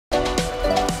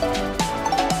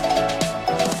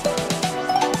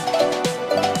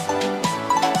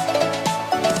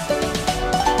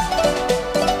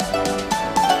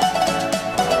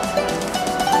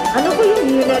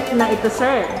ito,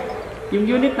 sir? Yung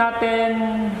unit natin,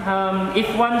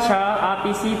 F1 siya,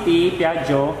 Ape City,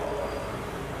 Piaggio.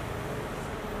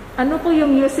 Ano po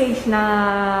yung usage na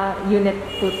unit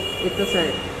po ito, sir?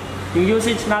 Yung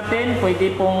usage natin,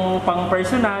 pwede pong pang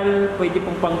personal, pwede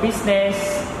pong pang business.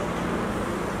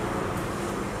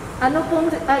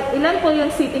 Ilan po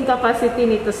yung seating capacity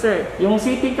nito, sir? Yung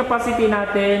seating capacity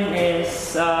natin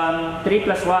is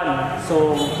 3+1.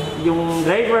 So, yung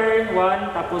driver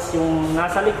 1, tapos yung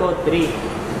nasa likod 3.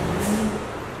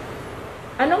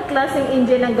 Anong klaseng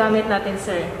engine ang gamit natin,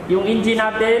 sir? Yung engine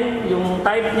natin, yung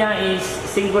type niya is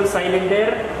single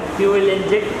cylinder, fuel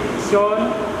injection,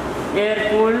 air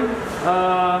cool,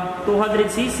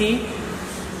 200cc.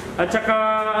 At saka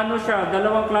ano siya,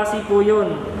 dalawang klase po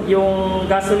yun. Yung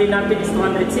gasoline natin is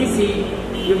 200cc,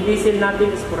 yung diesel natin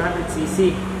is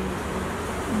 400cc.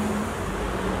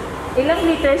 Ilang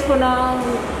liters po ng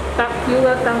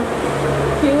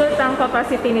fuel tank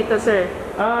capacity nito, sir?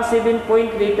 7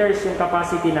 liters yung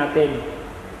capacity natin.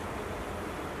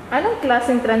 Anong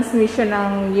klaseng transmission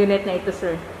ng unit na ito,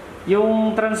 sir?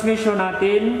 Yung transmission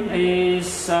natin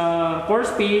is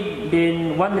 4-speed,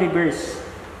 then 1 reverse.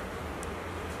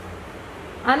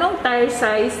 Anong tire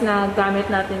size na gamit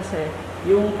natin, sir?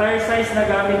 Yung tire size na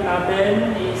gamit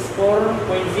natin is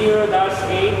 4.0-8,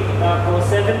 tapos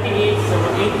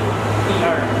 78/8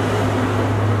 PR.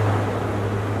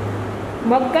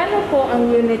 Magkano po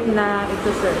ang unit na ito,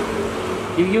 sir?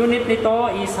 Yung unit nito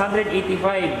is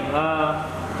 185.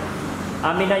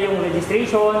 Amin na yung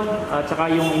registration at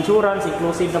saka yung insurance,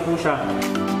 inclusive na po siya.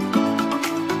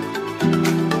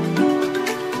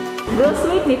 Gross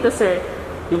weight nito, sir?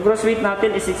 Yung gross weight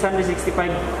natin is 665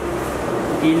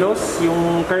 kilos.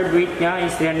 Yung curb weight niya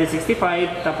is 365,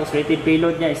 tapos rated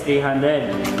payload niya is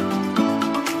 300.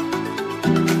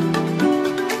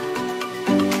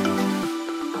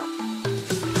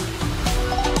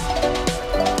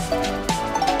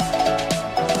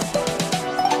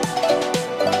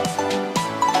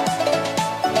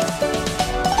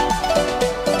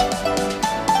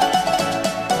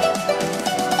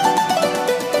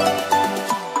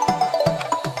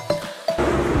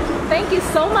 Thank you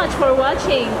so much for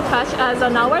watching. Catch us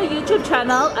on our YouTube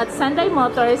channel at Sendai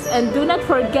Motors, and do not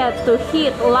forget to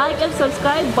hit like and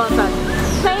subscribe button.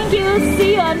 Thank you.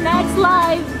 See you on next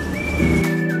live.